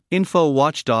Info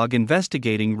Watchdog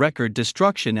investigating record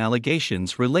destruction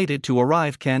allegations related to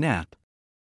ArriveCan app.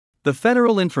 The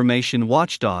Federal Information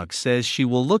Watchdog says she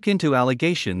will look into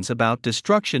allegations about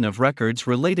destruction of records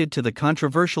related to the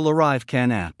controversial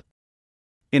ArriveCan app.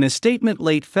 In a statement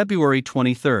late February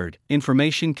 23,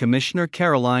 Information Commissioner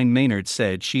Caroline Maynard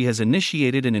said she has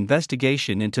initiated an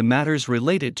investigation into matters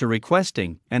related to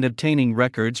requesting and obtaining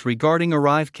records regarding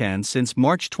ArriveCan since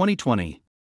March 2020.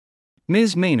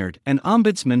 Ms. Maynard, an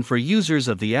ombudsman for users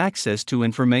of the Access to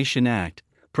Information Act,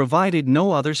 provided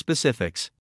no other specifics.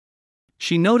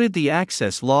 She noted the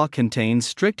access law contains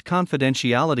strict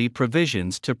confidentiality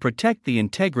provisions to protect the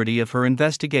integrity of her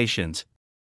investigations.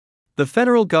 The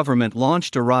federal government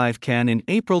launched ArriveCan in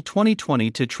April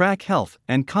 2020 to track health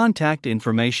and contact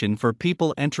information for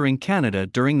people entering Canada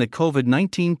during the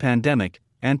COVID-19 pandemic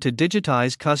and to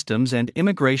digitize customs and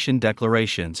immigration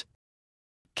declarations.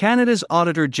 Canada's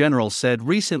Auditor General said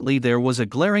recently there was a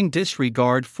glaring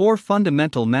disregard for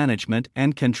fundamental management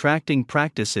and contracting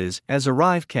practices as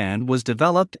ArriveCan was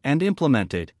developed and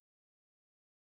implemented.